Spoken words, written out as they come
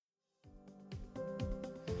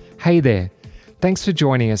Hey there, thanks for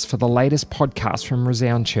joining us for the latest podcast from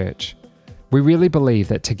Resound Church. We really believe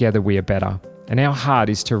that together we are better, and our heart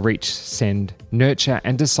is to reach, send, nurture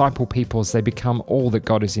and disciple people as they become all that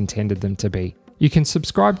God has intended them to be. You can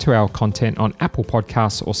subscribe to our content on Apple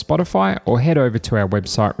Podcasts or Spotify, or head over to our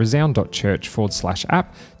website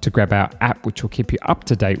resound.church/app to grab our app, which will keep you up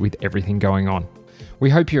to date with everything going on.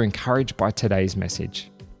 We hope you're encouraged by today's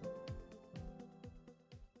message.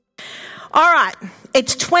 All right,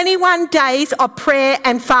 it's 21 days of prayer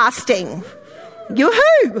and fasting.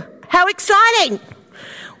 Yoo-hoo! How exciting!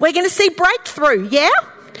 We're going to see breakthrough, yeah?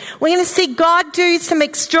 We're going to see God do some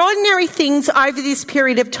extraordinary things over this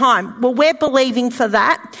period of time. Well, we're believing for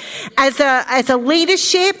that. As a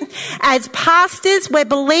leadership, as pastors, we're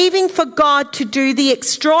believing for God to do the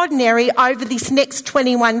extraordinary over this next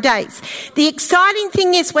 21 days. The exciting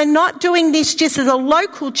thing is we're not doing this just as a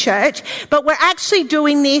local church, but we're actually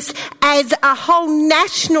doing this as a whole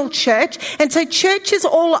national church. And so churches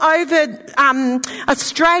all over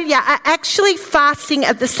Australia are actually fasting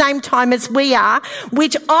at the same time as we are,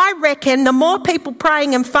 which I reckon the more people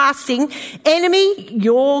praying and fasting, enemy,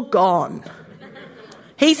 you're gone.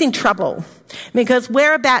 He's in trouble because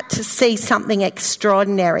we're about to see something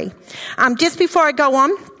extraordinary. Just before I go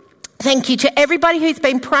on, thank you to everybody who's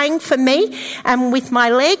been praying for me and with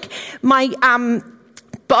my leg. My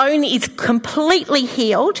bone is completely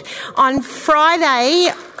healed. On Friday,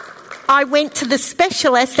 I went to the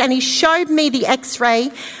specialist and he showed me the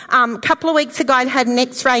x-ray. A couple of weeks ago, I'd had an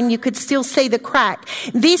x-ray and you could still see the crack.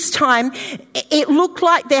 This time, it looked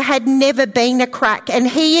like there had never been a crack. And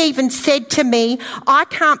he even said to me, I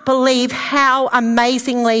can't believe how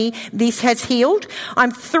amazingly this has healed.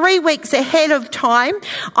 I'm 3 weeks ahead of time.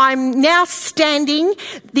 I'm now standing.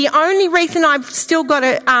 The only reason I've still got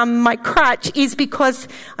my crutch is because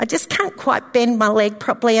I just can't quite bend my leg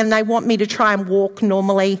properly and they want me to try and walk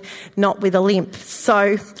normally, not with a limp.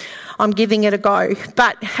 So I'm giving it a go.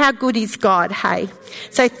 But how good is God, hey?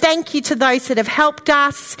 So thank you to those that have helped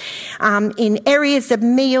us in areas of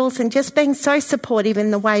meals and just being so supportive in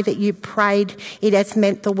the way that you prayed. It has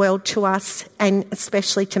meant the world to us and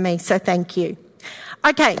especially to me. So thank you.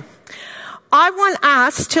 Okay. I want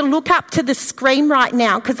us to look up to the screen right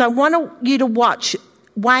now because I want you to watch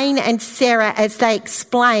Wayne and Sarah as they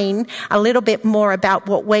explain a little bit more about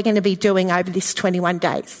what we're going to be doing over this 21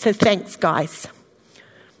 days. So thanks, guys.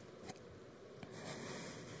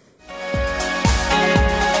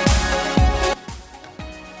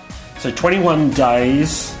 So 21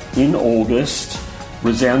 days in August,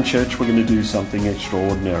 Resound Church, we're going to do something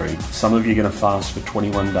extraordinary. Some of you are going to fast for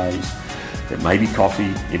 21 days. It may be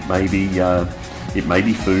coffee, it may be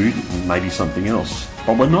food, it may be something else.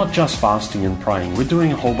 But we're not just fasting and praying. We're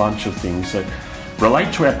doing a whole bunch of things that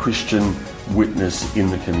relate to our Christian witness in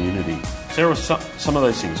the community. Sarah, some of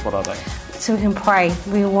those things, what are they? So we can pray.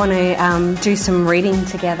 We want to do some reading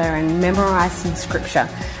together and memorise some scripture.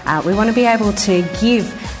 We want to be able to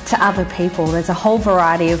give to other people. There's a whole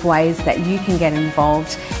variety of ways that you can get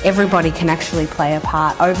involved. Everybody can actually play a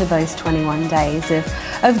part over those 21 days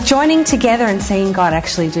of joining together and seeing God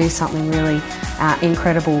actually do something really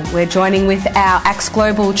incredible. We're joining with our Acts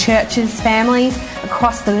Global Churches family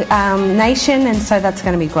across the nation, and so that's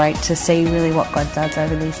going to be great to see really what God does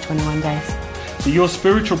over these 21 days. So your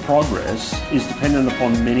spiritual progress is dependent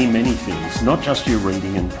upon many, many things, not just your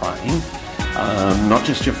reading and praying, not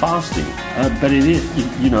just your fasting, but it is,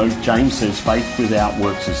 James says faith without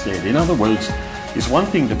works is dead. In other words, it's one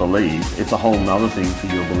thing to believe, it's a whole nother thing for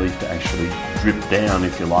your belief to actually drip down,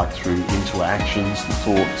 if you like, into actions, the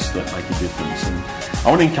thoughts that make a difference. And I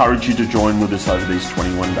want to encourage you to join with us over these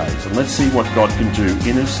 21 days, and let's see what God can do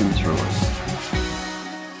in us and through us.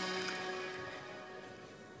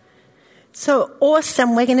 So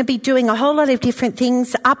awesome. We're going to be doing a whole lot of different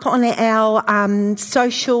things up on our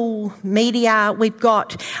social media. We've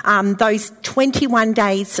got those 21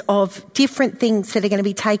 days of different things that are going to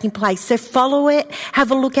be taking place. So follow it, have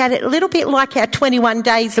a look at it, a little bit like our 21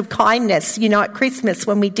 days of kindness, at Christmas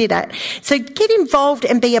when we did it. So get involved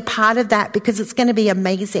and be a part of that because it's going to be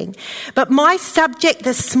amazing. But my subject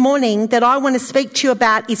this morning that I want to speak to you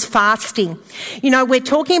about is fasting. We're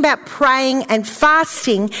talking about praying and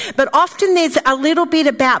fasting, but often there's a little bit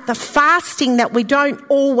about the fasting that we don't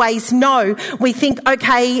always know. We think,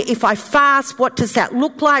 okay, if I fast, what does that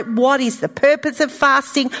look like? What is the purpose of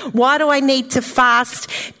fasting? Why do I need to fast?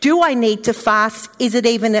 Do I need to fast? Is it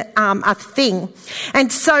even a thing?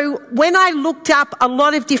 And so when I looked up a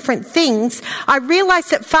lot of different things, I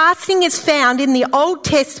realized that fasting is found in the Old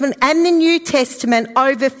Testament and the New Testament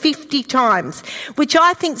over 50 times, which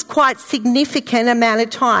I think is quite significant amount of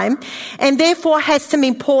time and therefore has some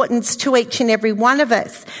importance to to each and every one of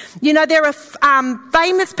us. You know, there are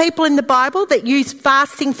famous people in the Bible that use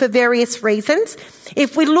fasting for various reasons.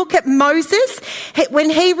 If we look at Moses, when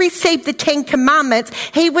he received the 10 Commandments,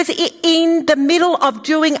 he was in the middle of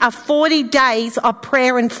doing a 40 days of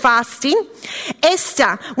prayer and fasting.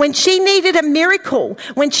 Esther, when she needed a miracle,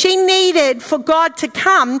 when she needed for God to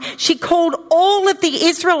come, she called all of the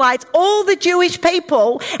Israelites, all the Jewish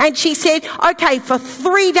people, and she said, okay, for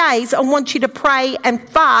 3 days, I want you to pray and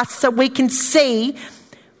fast so we can see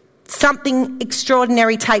something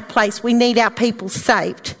extraordinary take place. We need our people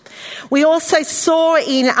saved. We also saw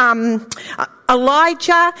in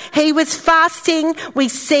Elijah, he was fasting. We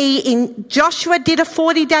see in Joshua did a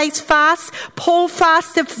 40 days fast. Paul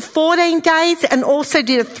fasted for 14 days and also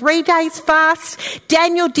did a 3 days fast.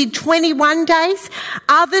 Daniel did 21 days.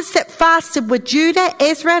 Others that fasted were Judah,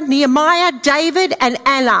 Ezra, Nehemiah, David and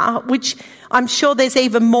Anna, which I'm sure there's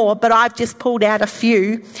even more, but I've just pulled out a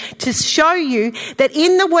few to show you that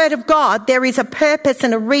in the Word of God, there is a purpose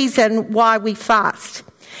and a reason why we fast.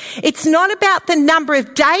 It's not about the number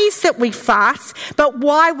of days that we fast, but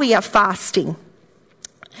why we are fasting.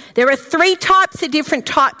 There are 3 different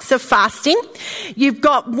types of fasting. You've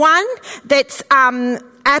got one that's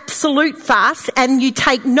absolute fast, and you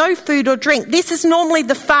take no food or drink. This is normally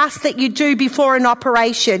the fast that you do before an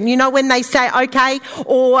operation. You know, when they say, okay,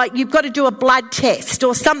 or you've got to do a blood test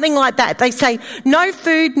or something like that. They say no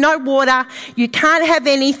food, no water. You can't have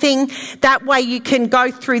anything. That way you can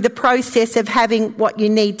go through the process of having what you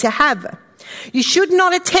need to have. You should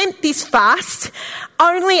not attempt this fast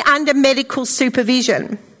only under medical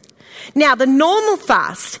supervision. Now, the normal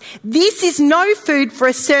fast, this is no food for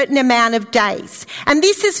a certain amount of days. And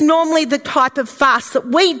this is normally the type of fast that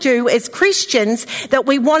we do as Christians, that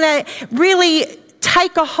we want to really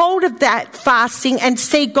take a hold of that fasting and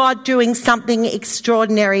see God doing something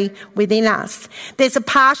extraordinary within us. There's a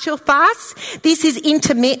partial fast. This is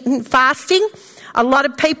intermittent fasting. A lot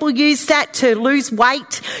of people use that to lose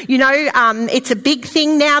weight. You know, it's a big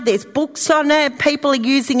thing now. There's books on it. People are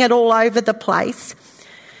using it all over the place.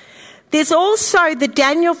 There's also the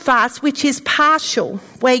Daniel fast, which is partial,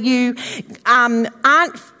 where you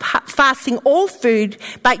aren't fasting all food,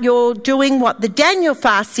 but you're doing what the Daniel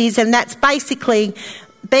fast is, and that's basically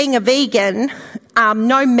being a vegan,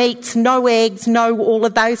 no meats, no eggs, no all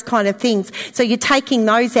of those kind of things. So you're taking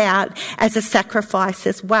those out as a sacrifice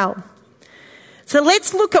as well. So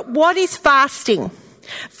let's look at what is fasting.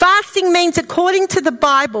 Fasting means, according to the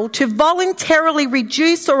Bible, to voluntarily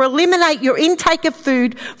reduce or eliminate your intake of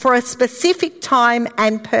food for a specific time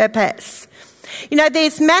and purpose. You know,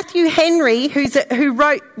 there's Matthew Henry, who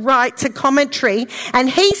writes a commentary, and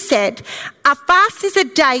he said, a fast is a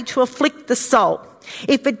day to afflict the soul.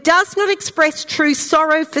 If it does not express true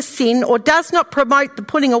sorrow for sin or does not promote the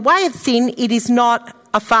putting away of sin, it is not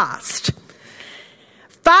a fast.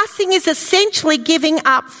 Fasting is essentially giving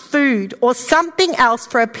up food or something else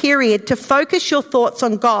for a period to focus your thoughts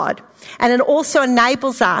on God, and it also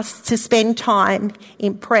enables us to spend time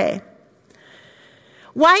in prayer.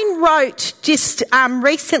 Wayne wrote just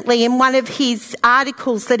recently in one of his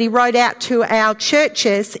articles that he wrote out to our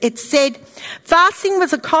churches, it said, fasting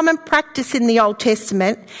was a common practice in the Old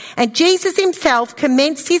Testament, and Jesus himself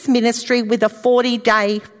commenced his ministry with a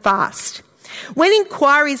 40-day fast. When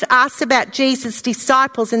inquiries asked about Jesus'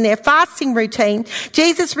 disciples and their fasting routine,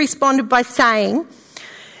 Jesus responded by saying,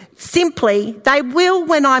 simply, they will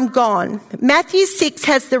when I'm gone. Matthew 6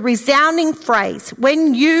 has the resounding phrase,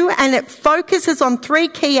 when you, and it focuses on 3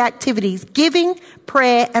 key activities, giving,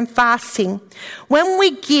 prayer and fasting. When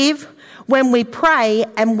we give, when we pray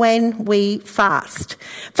and when we fast.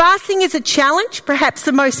 Fasting is a challenge, perhaps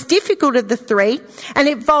the most difficult of the 3, and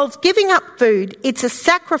it involves giving up food. It's a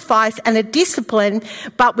sacrifice and a discipline,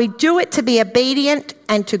 but we do it to be obedient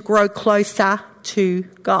and to grow closer to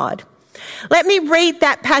God. Let me read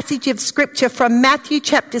that passage of scripture from Matthew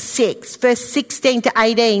chapter 6, verse 16 to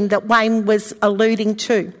 18 that Wayne was alluding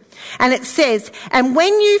to. And it says, and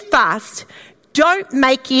when you fast, don't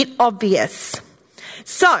make it obvious.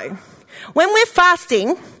 So, when we're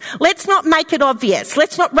fasting, let's not make it obvious.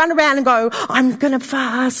 Let's not run around and go, I'm going to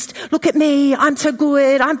fast. Look at me. I'm so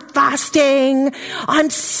good. I'm fasting.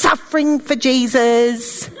 I'm suffering for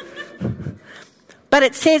Jesus. But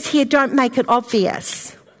it says here, don't make it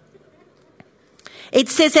obvious. It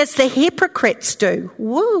says, as the hypocrites do.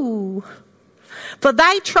 Woo. For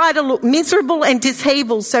they try to look miserable and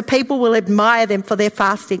dishevelled so people will admire them for their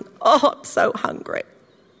fasting. Oh, I'm so hungry.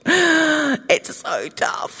 It's so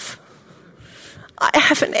tough. I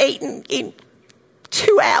haven't eaten in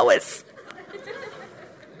 2 hours.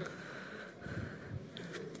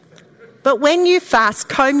 But when you fast,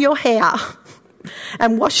 comb your hair,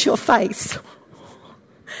 and wash your face.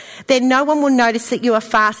 Then no one will notice that you are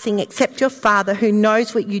fasting except your Father who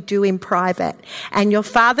knows what you do in private, and your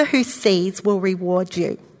Father who sees will reward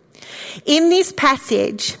you. In this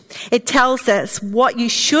passage, it tells us what you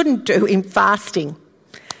shouldn't do in fasting.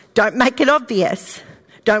 Don't make it obvious.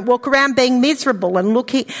 Don't walk around being miserable and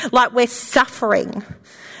looking like we're suffering.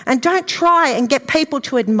 And don't try and get people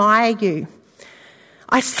to admire you.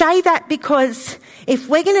 I say that because if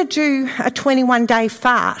we're going to do a 21-day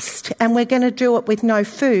fast and we're going to do it with no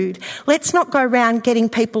food, let's not go around getting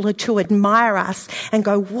people to admire us and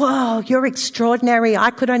go, whoa, you're extraordinary.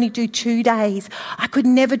 I could only do 2 days. I could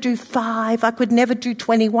never do 5. I could never do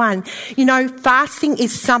 21. You know, fasting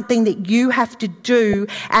is something that you have to do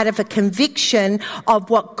out of a conviction of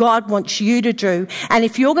what God wants you to do. And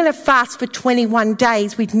if you're going to fast for 21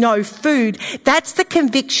 days with no food, that's the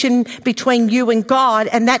conviction between you and God.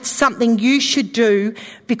 And that's something you should do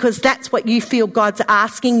because that's what you feel God's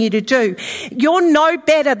asking you to do. You're no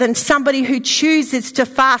better than somebody who chooses to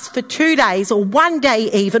fast for 2 days or 1 day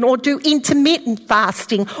even, or do intermittent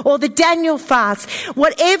fasting or the Daniel fast.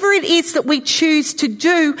 Whatever it is that we choose to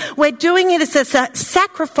do, we're doing it as a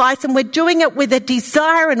sacrifice, and we're doing it with a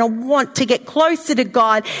desire and a want to get closer to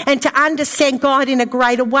God and to understand God in a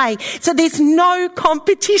greater way. So there's no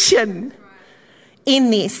competition in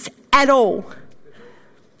this at all.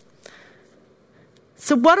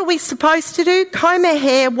 So what are we supposed to do? Comb our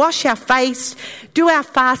hair, wash our face, do our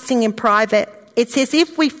fasting in private. It says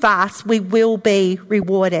if we fast, we will be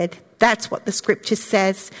rewarded. That's what the scripture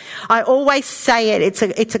says. I always say it.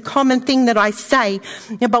 It's a common thing that I say.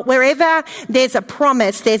 But wherever there's a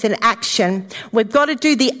promise, there's an action. We've got to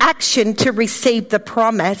do the action to receive the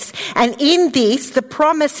promise. And in this, the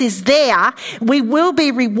promise is there. We will be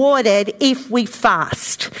rewarded if we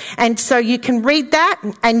fast. And so you can read that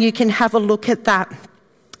and you can have a look at that.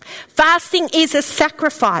 Fasting is a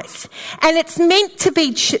sacrifice, and it's meant to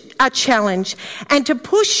be a challenge and to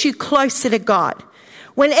push you closer to God.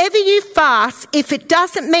 Whenever you fast, if it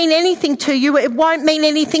doesn't mean anything to you, it won't mean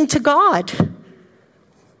anything to God.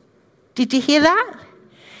 Did you hear that?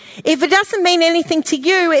 If it doesn't mean anything to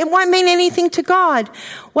you, it won't mean anything to God.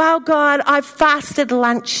 Well, God, I've fasted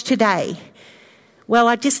lunch today. Well,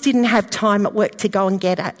 I just didn't have time at work to go and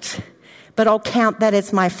get it, but I'll count that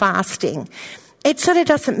as my fasting. It sort of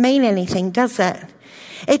doesn't mean anything, does it?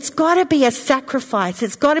 It's got to be a sacrifice.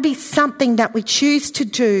 It's got to be something that we choose to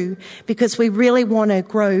do because we really want to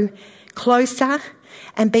grow closer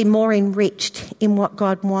and be more enriched in what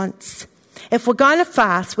God wants. If we're going to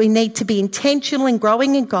fast, we need to be intentional in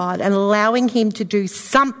growing in God and allowing Him to do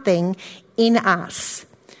something in us.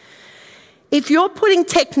 If you're putting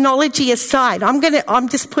technology aside, I'm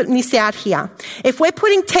just putting this out here. If we're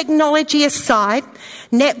putting technology aside,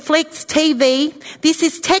 Netflix, TV, this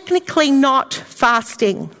is technically not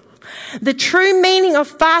fasting. The true meaning of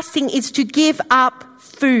fasting is to give up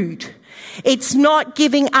food. It's not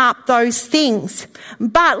giving up those things.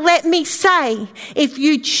 But let me say, if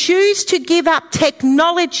you choose to give up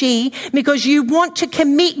technology because you want to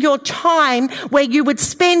commit your time where you would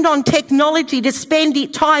spend on technology to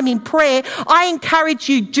spend time in prayer, I encourage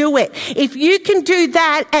you do it. If you can do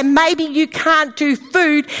that and maybe you can't do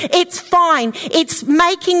food, it's fine. It's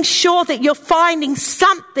making sure that you're finding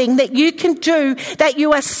something that you can do, that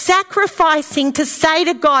you are sacrificing to say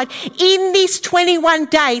to God, in these 21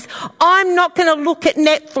 days, I'm not going to look at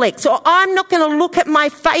Netflix, or I'm not going to look at my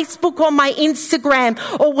Facebook or my Instagram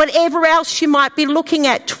or whatever else you might be looking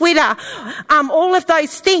at, Twitter, all of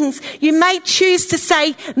those things. You may choose to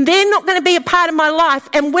say, they're not going to be a part of my life,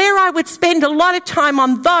 and where I would spend a lot of time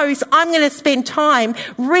on those, I'm going to spend time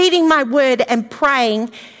reading my word and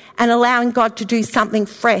praying and allowing God to do something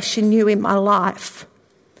fresh and new in my life.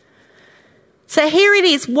 So here it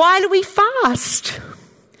is. Why do we fast?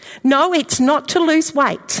 No, it's not to lose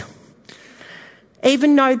weight.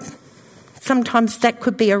 Even though sometimes that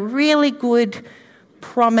could be a really good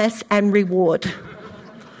promise and reward.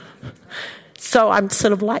 So I'm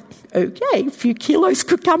sort of like, okay, a few kilos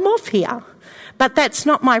could come off here. But that's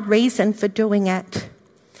not my reason for doing it.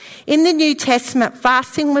 In the New Testament,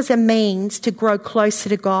 fasting was a means to grow closer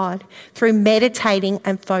to God through meditating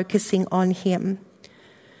and focusing on Him.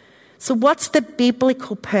 So what's the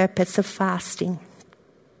biblical purpose of fasting?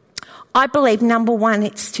 I believe, number one,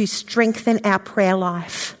 it's to strengthen our prayer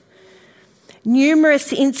life.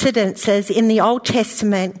 Numerous incidences in the Old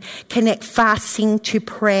Testament connect fasting to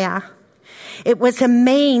prayer. It was a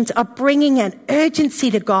means of bringing an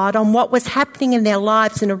urgency to God on what was happening in their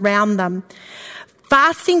lives and around them.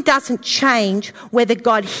 Fasting doesn't change whether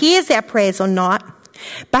God hears our prayers or not,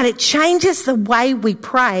 but it changes the way we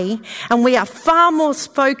pray, and we are far more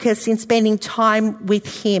focused in spending time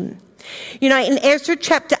with him. You know, in Ezra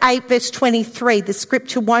chapter 8, verse 23, the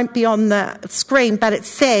scripture won't be on the screen, but it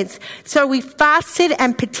says, "So we fasted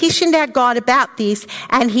and petitioned our God about this,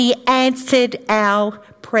 and he answered our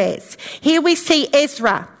prayers." Here we see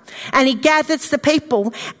Ezra, and he gathers the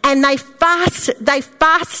people, and they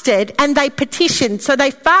fasted and they petitioned. So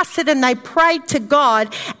they fasted and they prayed to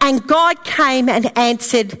God, and God came and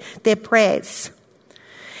answered their prayers.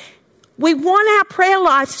 We want our prayer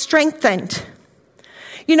life strengthened.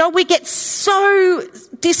 You know, we get so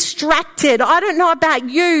distracted. I don't know about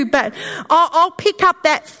you, but I'll pick up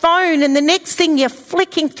that phone and the next thing you're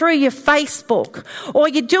flicking through your Facebook, or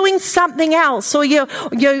you're doing something else, or you're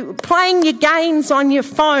playing your games on your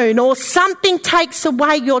phone, or something takes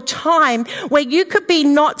away your time where you could be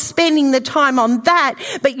not spending the time on that,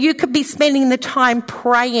 but you could be spending the time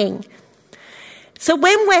praying. So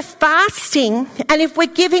when we're fasting, and if we're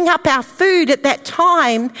giving up our food at that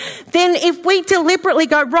time, then if we deliberately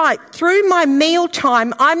go, right, through my meal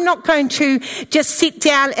time, I'm not going to just sit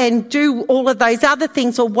down and do all of those other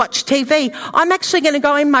things or watch TV. I'm actually going to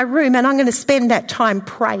go in my room and I'm going to spend that time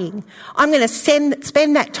praying. I'm going to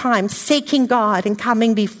spend that time seeking God and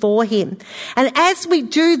coming before him. And as we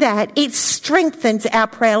do that, it strengthens our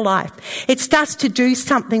prayer life. It starts to do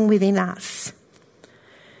something within us.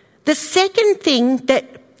 The second thing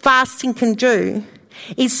that fasting can do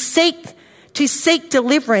is seek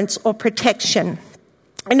deliverance or protection.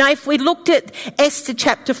 You know, if we looked at Esther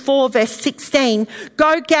chapter 4, verse 16,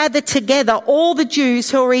 "Go gather together all the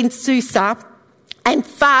Jews who are in Susa and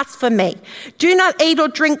fast for me. Do not eat or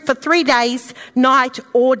drink for 3 days, night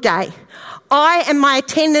or day. I and my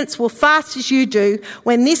attendants will fast as you do.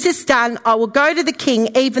 When this is done, I will go to the king,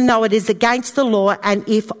 even though it is against the law, and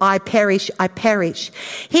if I perish, I perish."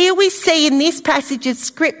 Here we see in this passage of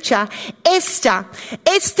scripture, Esther.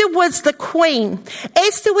 Esther was the queen.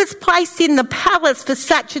 Esther was placed in the palace for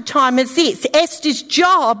such a time as this. Esther's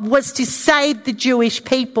job was to save the Jewish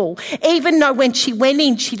people, even though when she went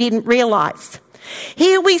in, she didn't realize.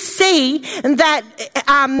 Here we see that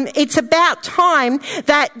it's about time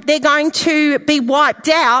that they're going to be wiped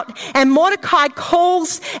out, and Mordecai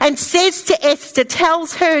calls and says to Esther,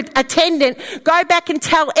 tells her attendant, "Go back and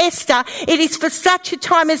tell Esther it is for such a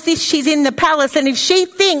time as this she's in the palace, and if she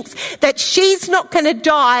thinks that she's not going to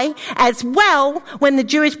die as well when the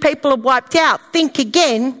Jewish people are wiped out, think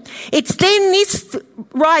again." It's then this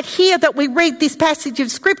right here that we read this passage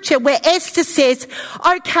of scripture where Esther says,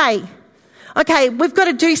 Okay, we've got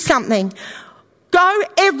to do something. Go,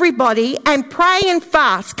 everybody, and pray and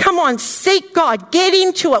fast. Come on, seek God. Get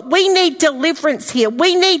into it. We need deliverance here.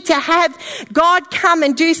 We need to have God come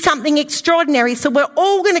and do something extraordinary. So we're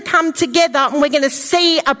all going to come together and we're going to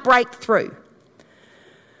see a breakthrough.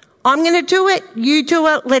 I'm going to do it. You do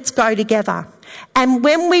it. Let's go together. And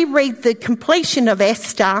when we read the completion of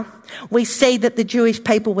Esther, we see that the Jewish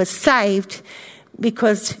people were saved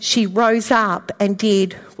because she rose up and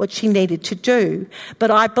did what she needed to do.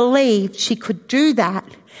 But I believe she could do that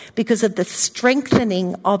because of the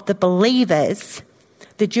strengthening of the believers,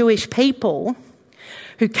 the Jewish people,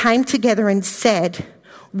 who came together and said,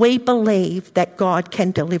 "We believe that God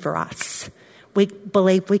can deliver us. We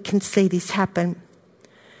believe we can see this happen."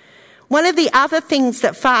 One of the other things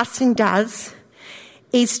that fasting does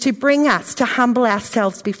is to bring us to humble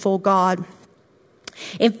ourselves before God.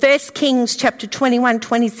 In 1 Kings chapter 21,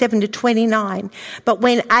 27 to 29, "But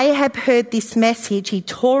when Ahab heard this message, he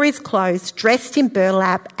tore his clothes, dressed in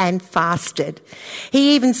burlap, and fasted.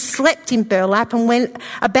 He even slept in burlap and went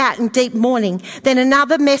about in deep mourning. Then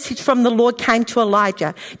another message from the Lord came to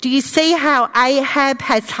Elijah. 'Do you see how Ahab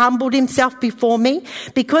has humbled himself before me?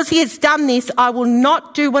 Because he has done this, I will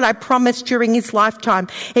not do what I promised during his lifetime.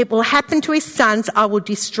 It will happen to his sons. I will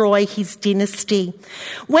destroy his dynasty.'"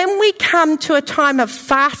 When we come to a time of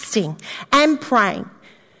fasting and praying,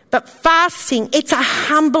 but fasting, it's a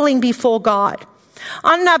humbling before God.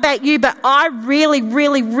 I don't know about you, but I really,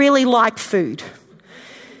 really, really like food.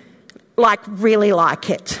 Really like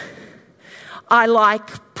it. I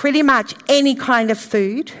like pretty much any kind of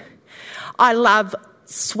food. I love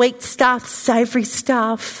sweet stuff, savoury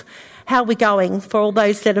stuff. How are we going for all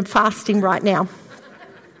those that are fasting right now?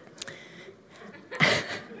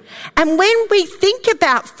 And when we think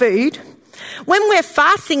about food, when we're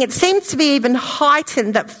fasting, it seems to be even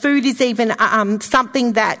heightened that food is even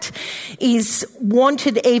something that is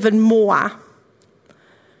wanted even more.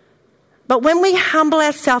 But when we humble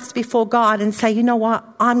ourselves before God and say, "You know what,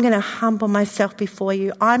 I'm going to humble myself before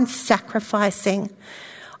you. I'm sacrificing.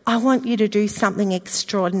 I want you to do something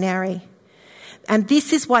extraordinary." And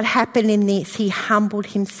this is what happened in this. He humbled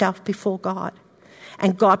himself before God.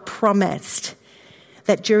 And God promised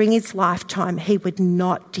that during his lifetime he would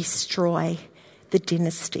not destroy the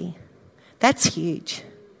dynasty. That's huge.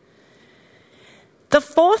 The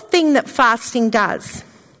fourth thing that fasting does,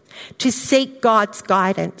 to seek God's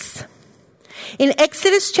guidance. In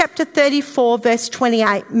Exodus chapter 34, verse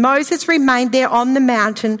 28, Moses remained there on the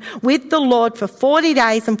mountain with the Lord for 40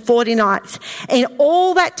 days and 40 nights. In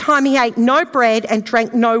all that time he ate no bread and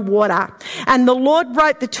drank no water. And the Lord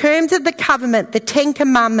wrote the terms of the covenant, the 10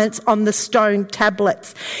 commandments, on the stone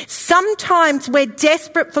tablets. Sometimes we're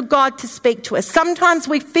desperate for God to speak to us. Sometimes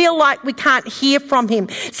we feel like we can't hear from him.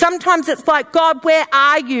 Sometimes it's like, God, where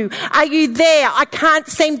are you? Are you there? I can't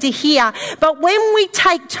seem to hear. But when we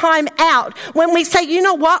take time out, when we say, you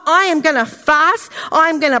know what, I am going to fast,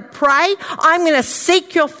 I'm going to pray, I'm going to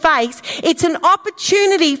seek your face, it's an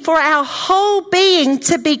opportunity for our whole being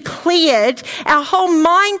to be cleared, our whole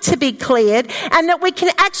mind to be cleared, and that we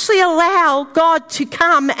can actually allow God to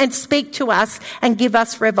come and speak to us and give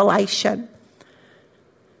us revelation.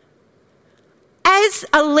 As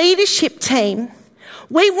a leadership team,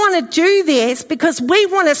 we want to do this because we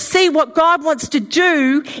want to see what God wants to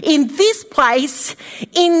do in this place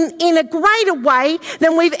in a greater way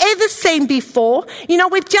than we've ever seen before. You know,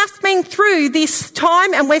 we've just been through this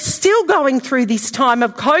time and we're still going through this time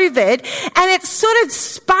of COVID, and it's sort of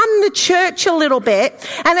spun the church a little bit,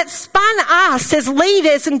 and it's spun us as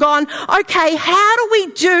leaders and gone, okay, how do we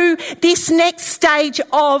do this next stage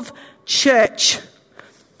of church?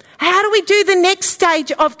 How do we do the next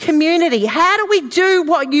stage of community? How do we do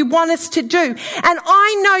what you want us to do? And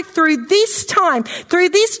I know through this time, through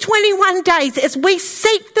these 21 days, as we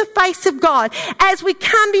seek the face of God, as we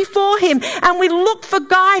come before him and we look for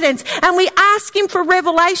guidance and we ask him for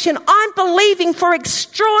revelation, I'm believing for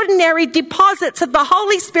extraordinary deposits of the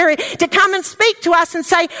Holy Spirit to come and speak to us and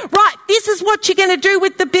say, right, this is what you're going to do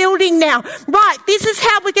with the building now. Right, this is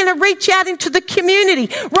how we're going to reach out into the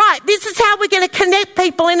community. Right, this is how we're going to connect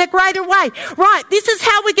people in a greater way. Right, this is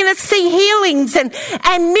how we're going to see healings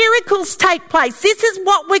and miracles take place. This is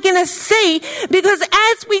what we're going to see, because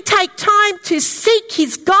as we take time to seek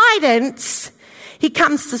his guidance, he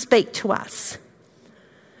comes to speak to us.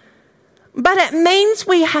 But it means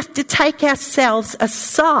we have to take ourselves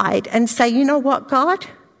aside and say, you know what, God?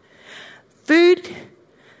 Food,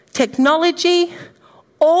 technology,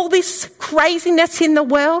 all this craziness in the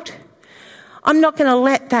world, I'm not going to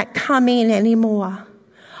let that come in anymore.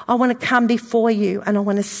 I want to come before you and I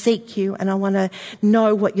want to seek you and I want to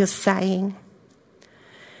know what you're saying.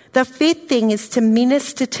 The fifth thing is to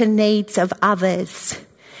minister to needs of others.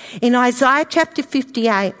 In Isaiah chapter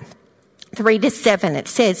 58, 3-7, it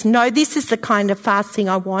says, no, this is the kind of fasting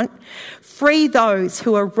I want. Free those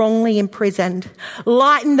who are wrongly imprisoned.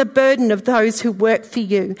 Lighten the burden of those who work for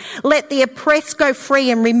you. Let the oppressed go free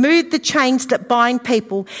and remove the chains that bind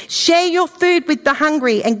people. Share your food with the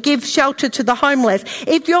hungry and give shelter to the homeless.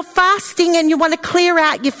 If you're fasting and you want to clear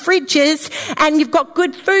out your fridges and you've got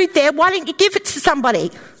good food there, why don't you give it to somebody?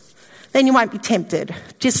 Then you won't be tempted.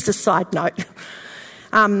 Just a side note.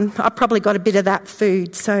 I've probably got a bit of that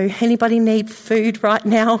food. So anybody need food right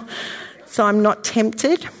now so I'm not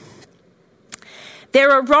tempted? There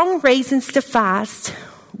are wrong reasons to fast.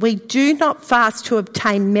 We do not fast to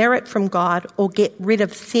obtain merit from God or get rid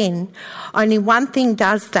of sin. Only one thing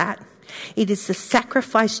does that. It is the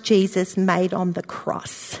sacrifice Jesus made on the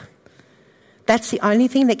cross. That's the only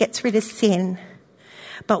thing that gets rid of sin.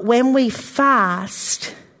 But when we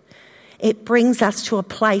fast, it brings us to a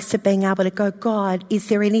place of being able to go, God, is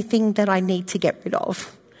there anything that I need to get rid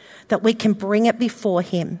of? That we can bring it before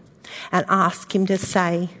him and ask him to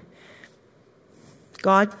say,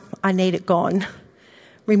 God, I need it gone.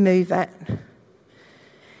 Remove it.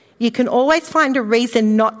 You can always find a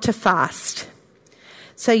reason not to fast.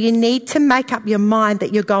 So you need to make up your mind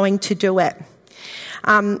that you're going to do it.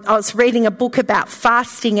 I was reading a book about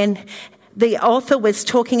fasting, and the author was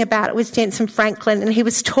talking about, it was Jensen Franklin, and he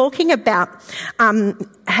was talking about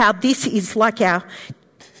how this is like our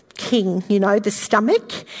king, you know, the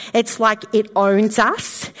stomach. It's like it owns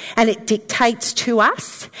us and it dictates to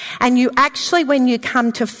us. And you actually, when you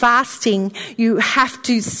come to fasting, you have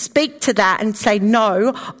to speak to that and say,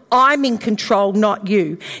 no, I'm in control, not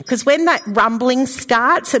you. Because when that rumbling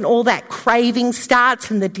starts and all that craving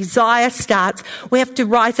starts and the desire starts, we have to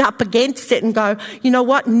rise up against it and go, you know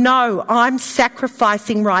what? No, I'm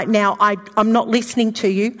sacrificing right now. I'm not listening to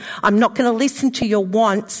you. I'm not going to listen to your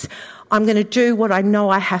wants. I'm going to do what I know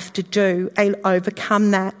I have to do and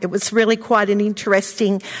overcome that. It was really quite an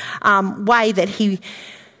interesting way that he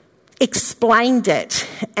explained it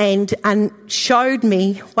and showed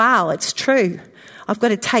me, wow, it's true. I've got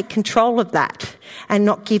to take control of that and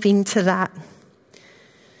not give in to that.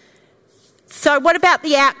 So what about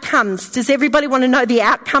the outcomes? Does everybody want to know the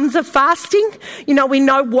outcomes of fasting? You know, we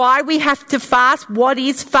know why we have to fast, what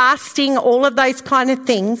is fasting, all of those kind of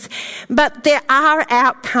things. But there are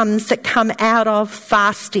outcomes that come out of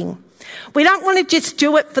fasting. We don't want to just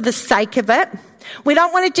do it for the sake of it. We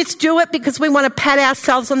don't want to just do it because we want to pat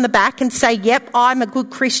ourselves on the back and say, yep, I'm a good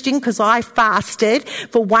Christian because I fasted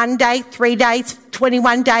for 1 day, 3 days,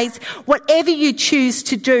 21 days, whatever you choose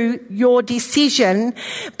to do, your decision.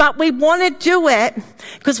 But we want to do it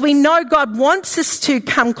because we know God wants us to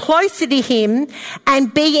come closer to Him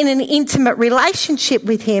and be in an intimate relationship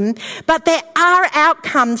with Him. But there are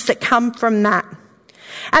outcomes that come from that.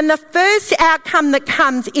 And the first outcome that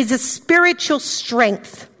comes is a spiritual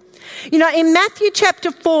strength. You know, in Matthew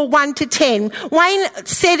chapter 4, 1-10, Wayne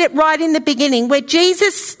said it right in the beginning, where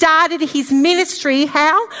Jesus started his ministry,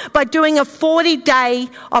 how? By doing a 40-day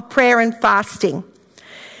of prayer and fasting.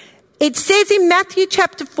 It says in Matthew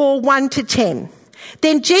chapter 4, 1-10,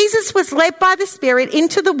 then Jesus was led by the Spirit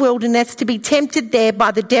into the wilderness to be tempted there by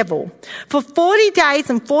the devil. For 40 days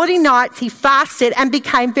and 40 nights he fasted and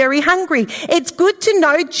became very hungry. It's good to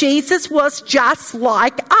know Jesus was just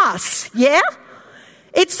like us, yeah?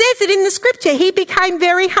 It says it in the scripture. He became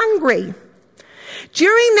very hungry.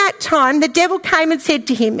 During that time, the devil came and said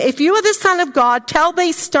to him, if you are the Son of God, tell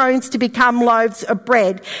these stones to become loaves of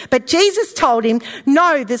bread. But Jesus told him,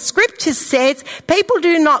 no, the scripture says people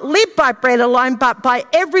do not live by bread alone, but by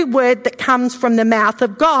every word that comes from the mouth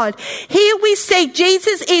of God. Here we see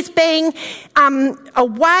Jesus is being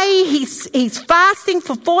away. He's fasting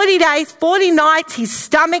for 40 days, 40 nights. His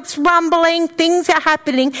stomach's rumbling. Things are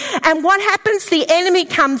happening. And what happens? The enemy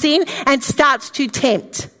comes in and starts to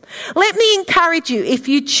tempt. Let me encourage you, if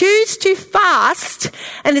you choose to fast,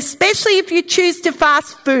 and especially if you choose to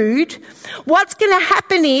fast food, what's going to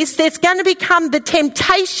happen is there's going to become the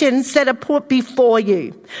temptations that are put before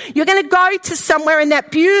you. You're going to go to somewhere and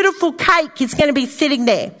that beautiful cake is going to be sitting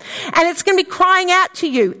there. And it's going to be crying out to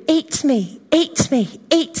you, eat me, eat me,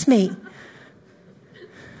 eat me.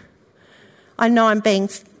 I know I'm being,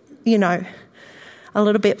 a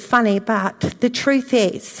little bit funny, but the truth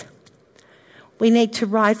is, we need to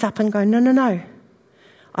rise up and go, no.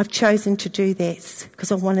 I've chosen to do this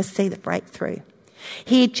because I want to see the breakthrough.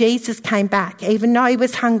 Here Jesus came back. Even though he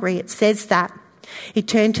was hungry, it says that. He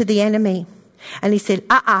turned to the enemy and he said,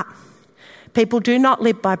 people do not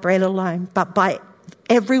live by bread alone, but by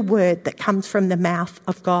every word that comes from the mouth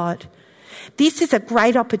of God. This is a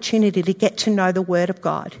great opportunity to get to know the Word of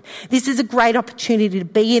God. This is a great opportunity to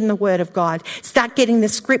be in the Word of God. Start getting the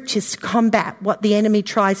scriptures to combat what the enemy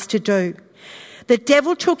tries to do. The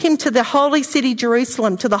devil took him to the holy city,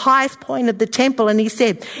 Jerusalem, to the highest point of the temple, and he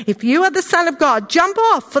said, if you are the Son of God, jump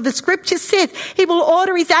off, for the scripture says he will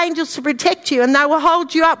order his angels to protect you, and they will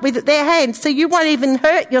hold you up with their hands, so you won't even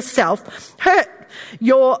hurt your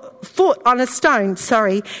foot on a stone.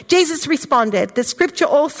 Jesus responded, the scripture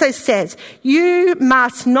also says, you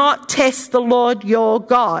must not test the Lord your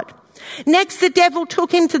God. Next, the devil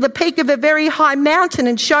took him to the peak of a very high mountain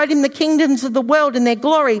and showed him the kingdoms of the world and their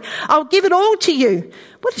glory. I'll give it all to you.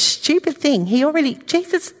 What a stupid thing.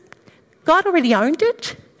 God already owned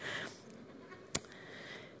it.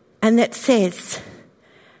 And that says,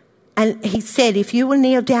 and he said, if you will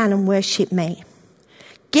kneel down and worship me,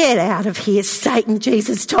 get out of here, Satan,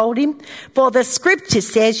 Jesus told him. For the scripture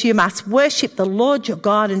says you must worship the Lord your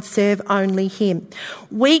God and serve only him.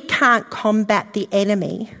 We can't combat the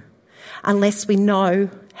enemy unless we know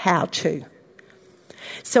how to.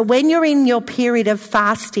 So when you're in your period of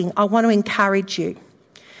fasting, I want to encourage you.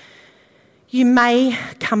 You may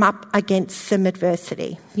come up against some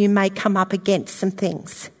adversity. You may come up against some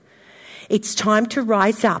things. It's time to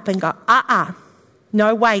rise up and go,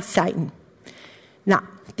 no way, Satan. No,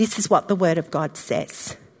 this is what the Word of God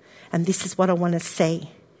says. And this is what I want to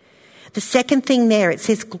see. The second thing there, it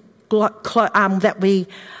says that we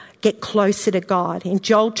get closer to God. In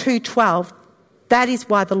Joel 2:12, that is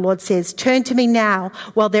why the Lord says, turn to me now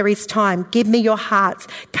while there is time. Give me your hearts.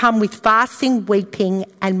 Come with fasting, weeping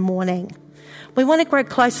and mourning. We want to grow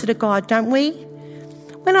closer to God, don't we?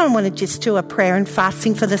 We don't want to just do a prayer and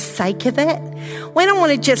fasting for the sake of it. We don't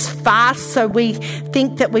want to just fast so we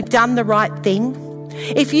think that we've done the right thing.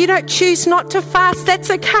 If you don't choose not to fast, that's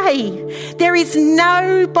okay. There is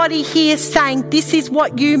nobody here saying this is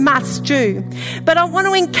what you must do. But I want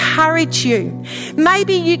to encourage you.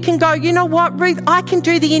 Maybe you can go, you know what, Ruth, I can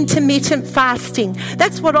do the intermittent fasting.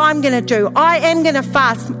 That's what I'm going to do. I am going to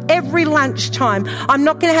fast every lunchtime. I'm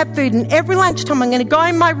not going to have food. And every lunchtime I'm going to go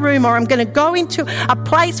in my room, or I'm going to go into a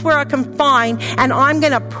place where I can find, and I'm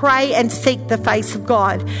going to pray and seek the face of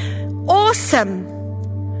God. Awesome.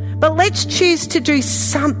 But let's choose to do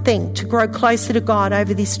something to grow closer to God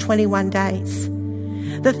over these 21 days.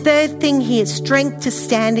 The third thing here, strength to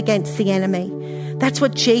stand against the enemy. That's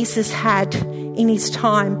what Jesus had in his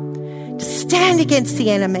time, to stand against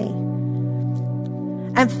the enemy.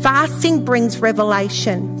 And fasting brings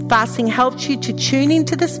revelation. Fasting helps you to tune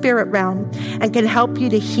into the spirit realm and can help you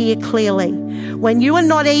to hear clearly. When you are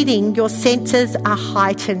not eating, your senses are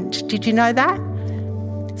heightened. Did you know that?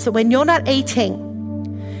 So when you're not eating,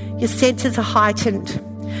 your senses are heightened.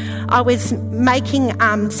 I was making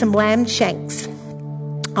some lamb shanks.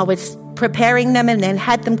 I was preparing them and then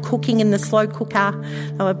had them cooking in the slow cooker.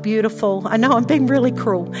 They were beautiful. I know I'm being really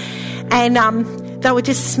cruel. And they were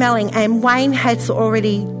just smelling. And Wayne has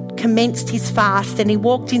already commenced his fast, and he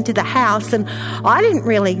walked into the house, and I didn't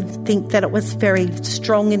really think that it was very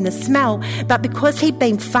strong in the smell, but because he'd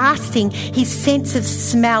been fasting, his sense of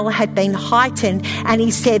smell had been heightened, and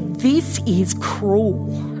he said, "This is cruel."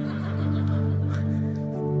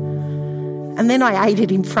 And then I ate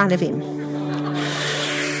it in front of him.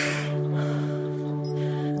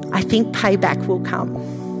 I think payback will come.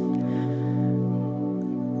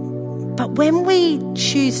 But when we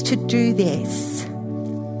choose to do this,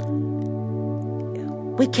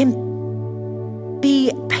 we can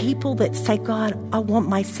be people that say, God, I want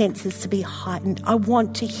my senses to be heightened. I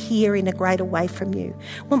want to hear in a greater way from you.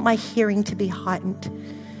 I want my hearing to be heightened.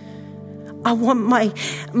 I want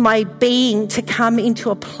my being to come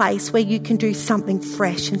into a place where you can do something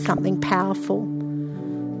fresh and something powerful.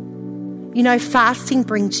 You know, fasting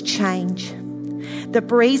brings change. The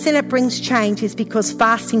reason it brings change is because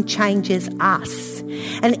fasting changes us.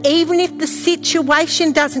 And even if the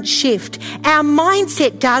situation doesn't shift, our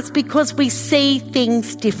mindset does, because we see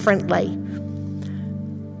things differently.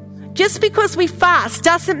 Just because we fast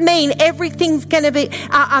doesn't mean everything's going to be,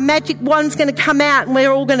 a magic wand's going to come out and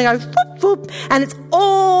we're all going to go whoop, whoop, and it's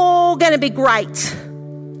all going to be great.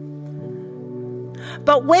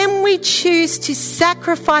 But when we choose to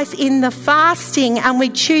sacrifice in the fasting and we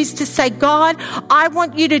choose to say, God, I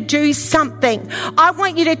want you to do something. I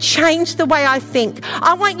want you to change the way I think.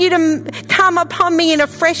 I want you to come upon me in a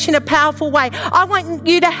fresh and a powerful way. I want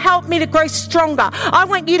you to help me to grow stronger. I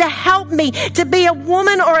want you to help me to be a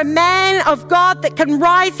woman or a man of God that can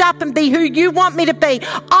rise up and be who you want me to be.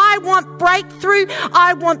 I want breakthrough.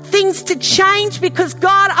 I want things to change, because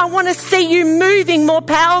God, I want to see you moving more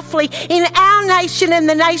powerfully in our nation and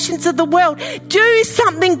the nations of the world. Do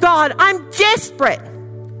something, God. I'm desperate.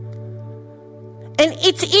 And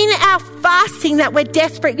it's in our fasting that we're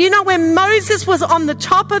desperate. You know, when Moses was on the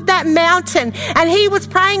top of that mountain and he was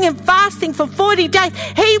praying and fasting for 40 days,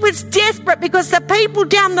 he was desperate because the people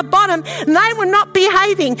down the bottom, they were not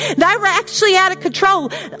behaving. They were actually out of control.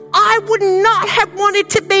 I would not have wanted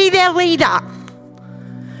to be their leader.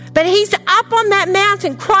 But he's up on that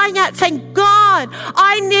mountain crying out, saying, God,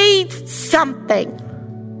 I need something.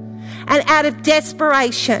 And out of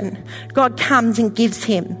desperation, God comes and gives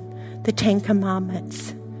him the 10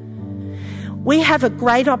 Commandments. We have a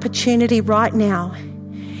great opportunity right now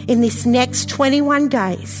in this next 21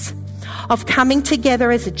 days of coming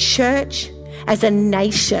together as a church, as a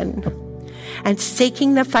nation, and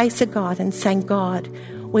seeking the face of God and saying, God,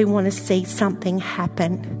 we want to see something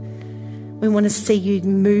happen. We want to see you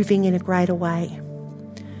moving in a greater way.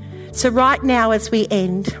 So right now, as we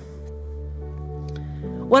end,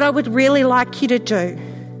 what I would really like you to do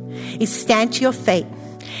is stand to your feet.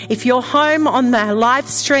 If you're home on the live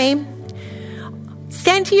stream,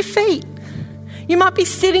 stand to your feet. You might be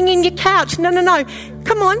sitting in your couch. No.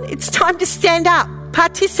 Come on, it's time to stand up.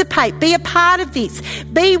 Participate. Be a part of this.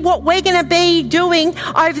 Be what we're going to be doing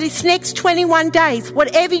over this next 21 days,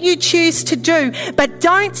 whatever you choose to do. But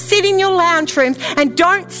don't sit in your lounge rooms, and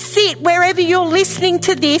don't sit wherever you're listening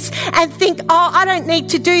to this and think, oh, I don't need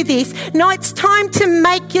to do this. No, it's time to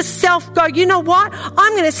make yourself go, you know what?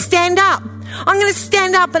 I'm going to stand up. I'm going to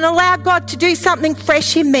stand up and allow God to do something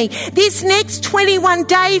fresh in me. This next 21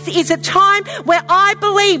 days is a time where I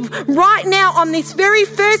believe right now on this very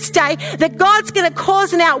first day that God's going to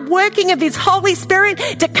cause an outworking of His Holy Spirit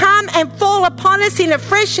to come and fall upon us in a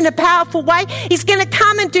fresh and a powerful way. He's going to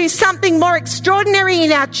come and do something more extraordinary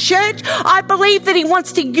in our church. I believe that He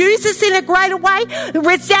wants to use us in a greater way.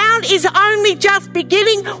 Resound is only just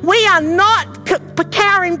beginning. We are not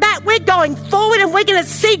cowering back. We're going forward, and we're going to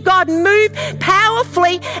see God move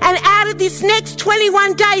powerfully. And out of this next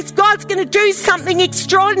 21 days, God's going to do something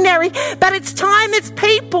extraordinary. But it's time as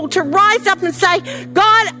people to rise up and say,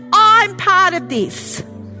 God, I'm part of this.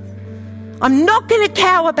 I'm not going to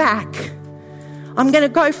cower back. I'm going to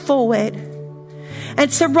go forward.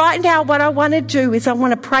 And so right now, what I want to do is I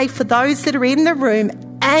want to pray for those that are in the room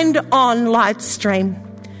and on live stream.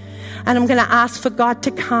 And I'm going to ask for God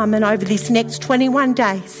to come, and over these next 21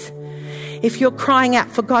 days, if you're crying out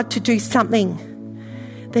for God to do something,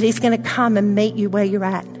 that He's going to come and meet you where you're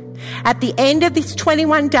at. At the end of these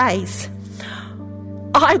 21 days,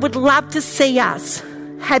 I would love to see us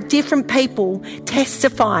have different people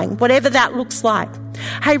testifying, whatever that looks like.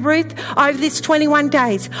 Hey, Ruth, over this 21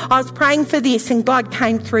 days, I was praying for this and God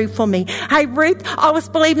came through for me. Hey, Ruth, I was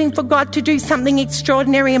believing for God to do something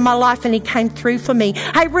extraordinary in my life and He came through for me.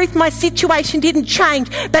 Hey, Ruth, my situation didn't change,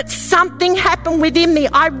 but something happened within me.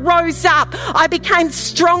 I rose up. I became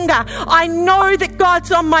stronger. I know that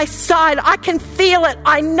God's on my side. I can feel it.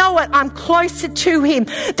 I know it. I'm closer to Him.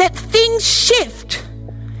 That things shift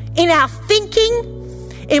in our thinking,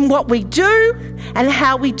 in what we do and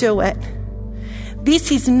how we do it.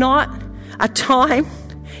 This is not a time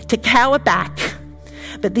to cower back,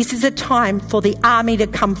 but this is a time for the army to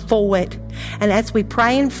come forward. And as we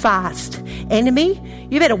pray and fast, enemy,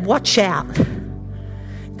 you better watch out,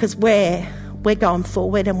 because we're going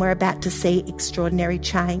forward and we're about to see extraordinary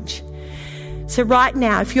change. So right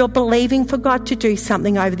now, if you're believing for God to do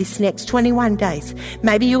something over this next 21 days,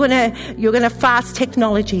 maybe you're gonna fast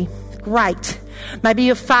technology. Great. Maybe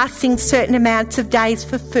you're fasting certain amounts of days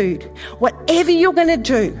for food. Whatever you're going to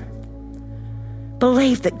do,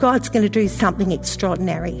 believe that God's going to do something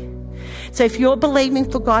extraordinary. So if you're believing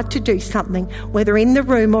for God to do something, whether in the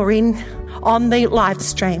room or on the live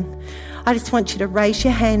stream, I just want you to raise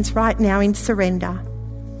your hands right now in surrender.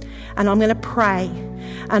 And I'm going to pray,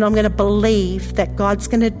 and I'm going to believe that God's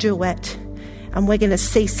going to do it. And we're going to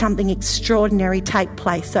see something extraordinary take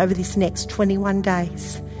place over this next 21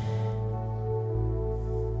 days.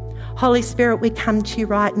 Holy Spirit, we come to you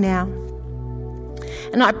right now.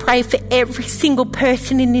 And I pray for every single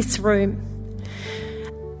person in this room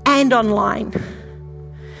and online.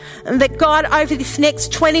 And that God, over this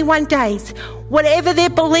next 21 days, whatever they're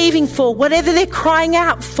believing for, whatever they're crying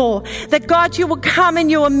out for, that God, you will come and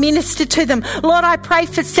you will minister to them. Lord, I pray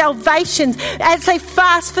for salvation as they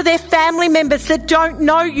fast for their family members that don't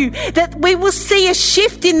know you, that we will see a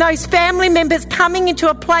shift in those family members coming into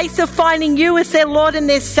a place of finding you as their Lord and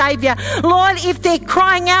their Saviour. Lord, if they're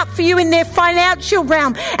crying out for you in their financial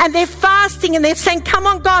realm and they're fasting and they're saying, come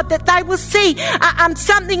on God, that they will see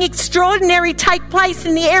something extraordinary take place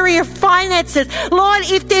in the area of finances. Lord,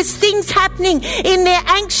 if there's things happening in their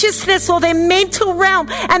anxiousness or their mental realm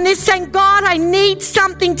and they're saying, God, I need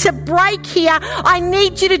something to break here. I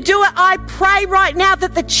need you to do it. I pray right now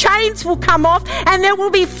that the chains will come off and there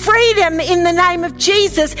will be freedom in the name of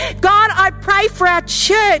Jesus. God, I pray for our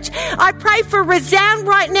church. I pray for Resound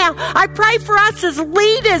right now. I pray for us as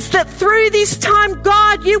leaders that through this time,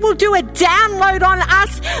 God, you will do a download on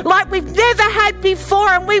us like we've never had before,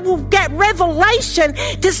 and we will get revelation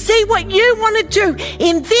to see what you want to do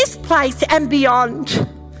in this place and beyond.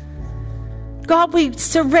 God, we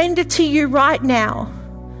surrender to you right now.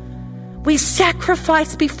 We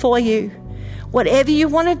sacrifice before you. Whatever you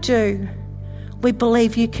want to do, we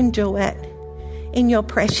believe you can do it. In your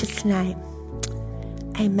precious name.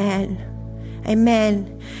 Amen.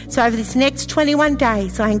 Amen. So over this next 21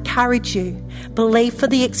 days, I encourage you, believe for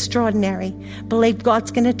the extraordinary. Believe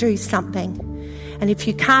God's going to do something. And if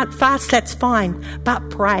you can't fast, that's fine.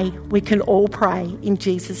 But pray. We can all pray in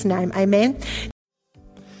Jesus' name. Amen.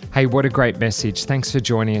 Hey, what a great message. Thanks for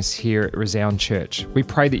joining us here at Resound Church. We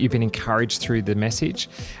pray that you've been encouraged through the message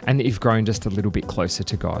and that you've grown just a little bit closer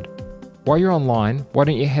to God. While you're online, why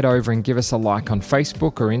don't you head over and give us a like on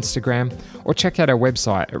Facebook or Instagram, or check out our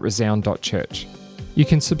website at resound.church. You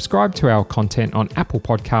can subscribe to our content on Apple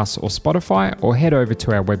Podcasts or Spotify, or head over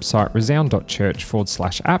to our website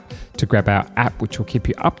resound.church/app to grab our app, which will keep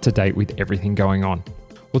you up to date with everything going on.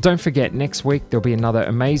 Well, don't forget, next week there'll be another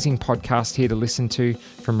amazing podcast here to listen to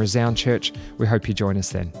from Resound Church. We hope you join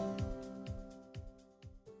us then.